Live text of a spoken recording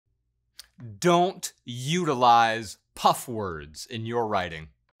Don't utilize puff words in your writing.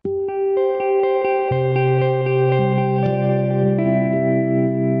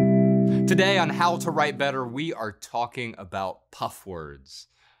 Today on How to Write Better, we are talking about puff words.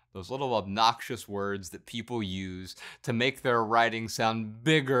 Those little obnoxious words that people use to make their writing sound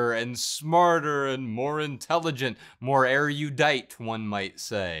bigger and smarter and more intelligent, more erudite, one might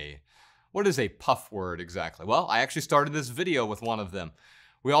say. What is a puff word exactly? Well, I actually started this video with one of them.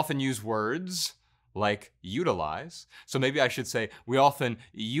 We often use words like utilize. So maybe I should say we often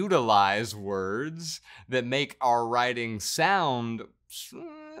utilize words that make our writing sound,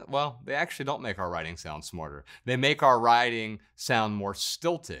 well, they actually don't make our writing sound smarter. They make our writing sound more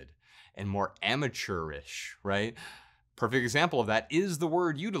stilted and more amateurish, right? Perfect example of that is the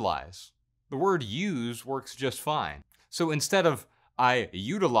word utilize. The word use works just fine. So instead of I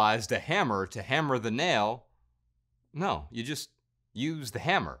utilized a hammer to hammer the nail, no, you just use the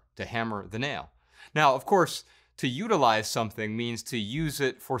hammer to hammer the nail. Now, of course, to utilize something means to use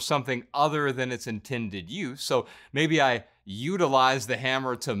it for something other than its intended use. So maybe I utilize the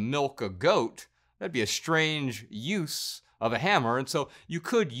hammer to milk a goat. That'd be a strange use of a hammer. And so you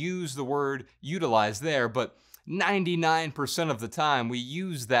could use the word utilize there, but 99% of the time we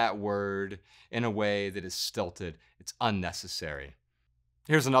use that word in a way that is stilted. It's unnecessary.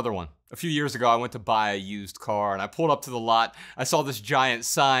 Here's another one. A few years ago, I went to buy a used car and I pulled up to the lot. I saw this giant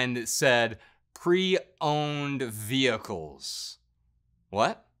sign that said, pre-owned vehicles.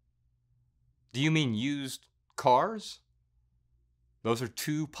 What? Do you mean used cars? Those are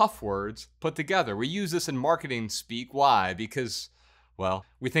two puff words put together. We use this in marketing speak. Why? Because, well,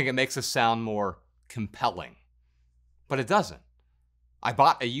 we think it makes us sound more compelling. But it doesn't. I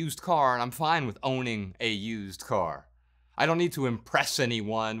bought a used car and I'm fine with owning a used car. I don't need to impress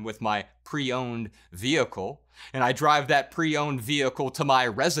anyone with my pre-owned vehicle, and I drive that pre-owned vehicle to my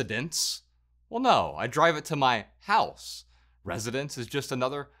residence. Well, no, I drive it to my house. Residence is just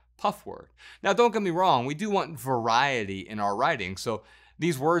another puff word. Now, don't get me wrong, we do want variety in our writing, so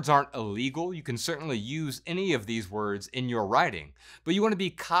these words aren't illegal. You can certainly use any of these words in your writing, but you want to be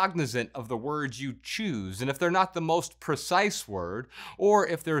cognizant of the words you choose, and if they're not the most precise word, or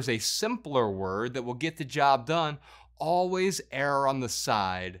if there's a simpler word that will get the job done, always err on the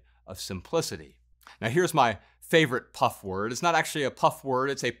side of simplicity. Now, here's my favorite puff word. It's not actually a puff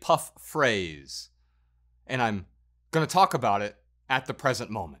word, it's a puff phrase. And I'm going to talk about it at the present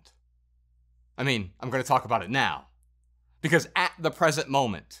moment. I'm going to talk about it now. Because at the present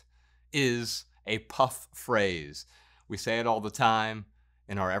moment is a puff phrase. We say it all the time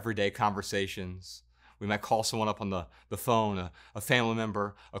in our everyday conversations. We might call someone up on the phone, a family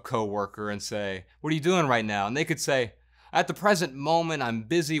member, a coworker, and say, "What are you doing right now?" And they could say, "At the present moment, I'm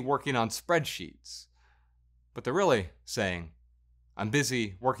busy working on spreadsheets." But they're really saying, "I'm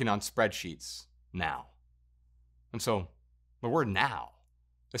busy working on spreadsheets now." And so the word now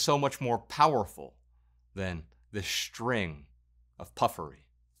is so much more powerful than this string of puffery.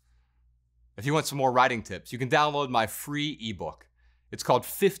 If you want some more writing tips, you can download my free ebook. It's called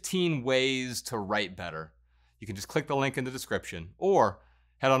 15 Ways to Write Better. You can just click the link in the description or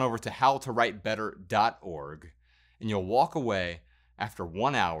head on over to howtowritebetter.org and you'll walk away after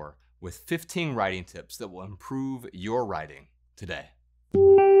 1 hour with 15 writing tips that will improve your writing today.